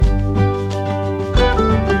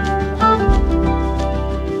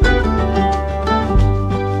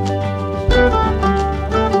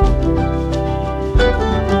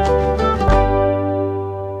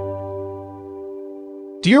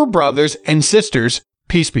Dear brothers and sisters,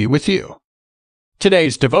 peace be with you.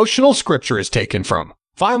 Today's devotional scripture is taken from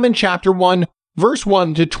Philemon chapter 1, verse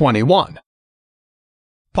 1 to 21.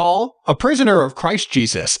 Paul, a prisoner of Christ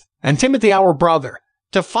Jesus, and Timothy our brother,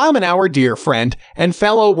 to Philemon our dear friend and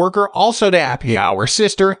fellow worker, also to Appia our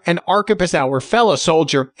sister, and Archippus our fellow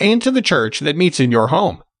soldier, and to the church that meets in your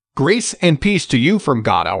home. Grace and peace to you from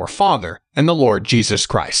God our Father and the Lord Jesus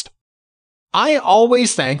Christ. I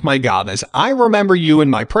always thank my God as I remember you in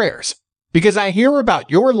my prayers, because I hear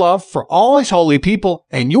about your love for all His holy people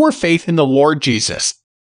and your faith in the Lord Jesus.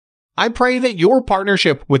 I pray that your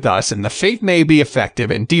partnership with us in the faith may be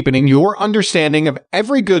effective in deepening your understanding of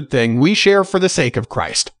every good thing we share for the sake of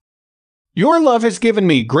Christ. Your love has given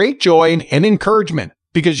me great joy and encouragement,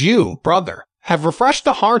 because you, brother, have refreshed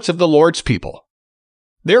the hearts of the Lord's people.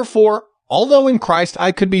 Therefore, although in Christ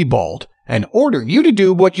I could be bold and order you to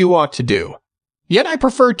do what you ought to do, yet I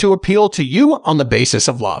prefer to appeal to you on the basis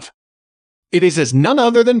of love. It is as none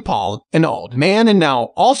other than Paul, an old man and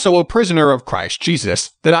now also a prisoner of Christ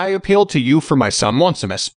Jesus, that I appeal to you for my son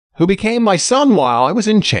Onesimus, who became my son while I was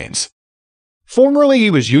in chains. Formerly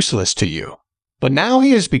he was useless to you, but now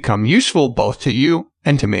he has become useful both to you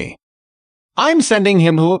and to me. I am sending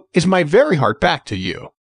him who is my very heart back to you.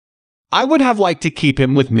 I would have liked to keep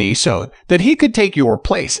him with me so that he could take your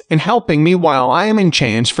place in helping me while I am in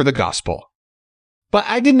chains for the gospel. But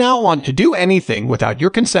I did not want to do anything without your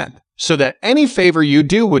consent, so that any favor you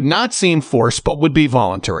do would not seem forced but would be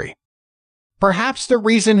voluntary. Perhaps the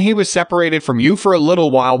reason he was separated from you for a little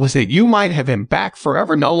while was that you might have him back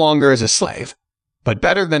forever, no longer as a slave, but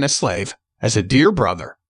better than a slave, as a dear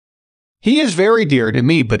brother. He is very dear to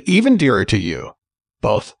me, but even dearer to you,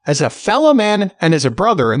 both as a fellow man and as a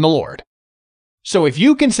brother in the Lord. So if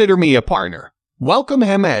you consider me a partner, welcome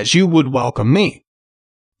him as you would welcome me.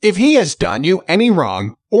 If he has done you any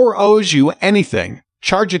wrong or owes you anything,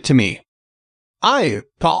 charge it to me. I,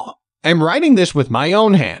 Paul, am writing this with my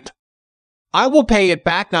own hand. I will pay it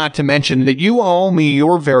back, not to mention that you owe me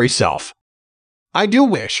your very self. I do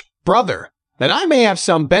wish, brother, that I may have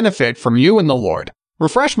some benefit from you in the Lord.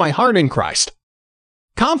 Refresh my heart in Christ.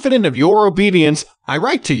 Confident of your obedience, I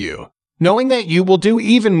write to you, knowing that you will do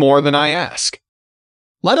even more than I ask.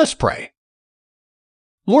 Let us pray.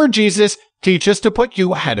 Lord Jesus, teach us to put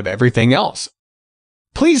you ahead of everything else.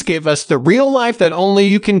 Please give us the real life that only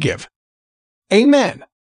you can give. Amen.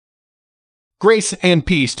 Grace and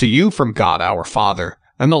peace to you from God our Father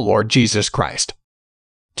and the Lord Jesus Christ.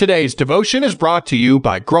 Today's devotion is brought to you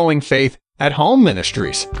by Growing Faith at Home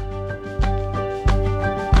Ministries.